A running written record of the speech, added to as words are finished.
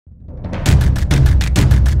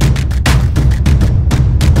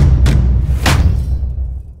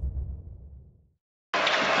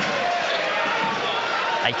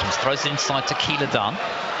throws it inside to Keillor-Dunn.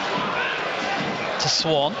 To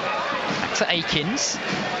Swan. Back to Akins.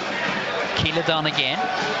 Keillor-Dunn again.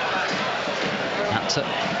 Out to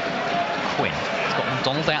Quinn. He's got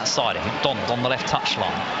McDonald outside him. McDonald on the left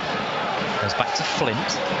touchline. Goes back to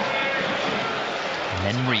Flint. And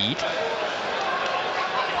then Reed.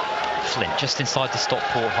 Flint just inside the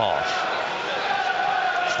Stockport half.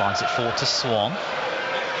 Slides it forward to Swan.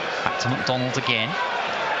 Back to McDonald again.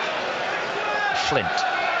 Flint.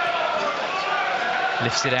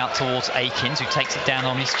 Lifts it out towards Akins, who takes it down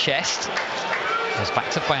on his chest. Goes back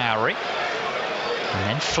to Bowery. And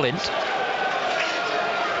then Flint.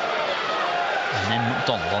 And then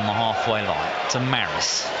McDonald on the halfway line to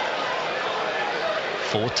Maris.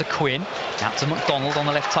 Forward to Quinn. Out to McDonald on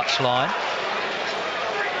the left touchline.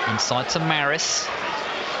 Inside to Maris.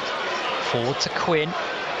 Forward to Quinn.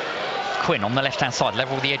 Quinn on the left-hand side,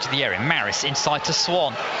 level with the edge of the area. Maris inside to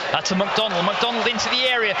Swan. To McDonald. McDonald into the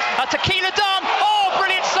area. To Keillor-Dunn. Oh,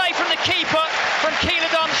 brilliant save from the keeper from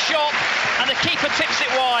Keillor-Dunn's shot. And the keeper tips it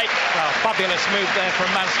wide. Well, fabulous move there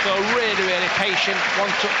from Mansfield. Really, really patient.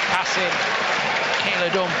 One-touch passing.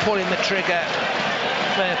 Keillor-Dunn pulling the trigger.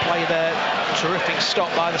 Fair play there. Terrific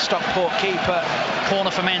stop by the Stockport keeper.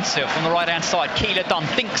 Corner for Mansfield from the right-hand side. Keillor-Dunn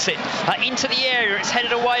thinks it into the area. It's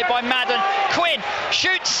headed away by Madden. Quinn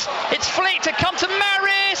shoots. It's Fleet to come to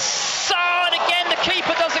Maris. Oh, and again the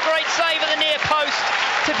keeper does a great save at the near post,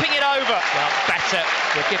 tipping it over. Well, better.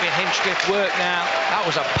 We're giving Hinchcliffe work now. That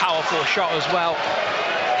was a powerful shot as well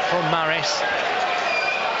from Maris.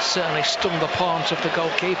 Certainly stung the palms of the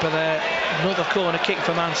goalkeeper there. Another corner kick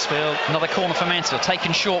for Mansfield. Another corner for Mansfield,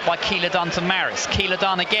 taken short by Keillor-Dunn to Maris.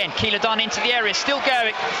 Keillor-Dunn again. Keillor-Dunn into the area, still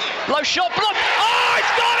going. Low shot, block. Oh,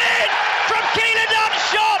 it's gone in from Keillor-Dunn's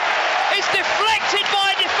shot. It's deflected by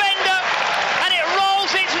a defender, and it rolls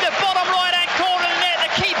into the bottom right-hand corner of the net.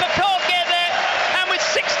 The keeper can't get there, and with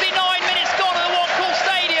 69 minutes gone at the Watcall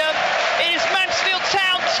Stadium, it is Mansfield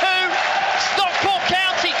Town 2, Stockport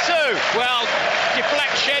County 2. Well,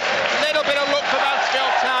 deflection, little bit of luck for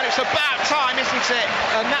Mansfield Town. It's about time, isn't it?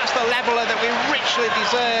 And that's the leveller that we richly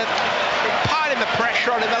deserve. We're piling the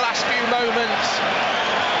pressure on in the last few moments.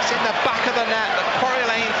 It's in the back of the net. The Quarry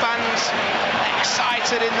Lane fans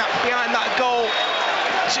excited behind that goal.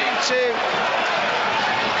 2-2.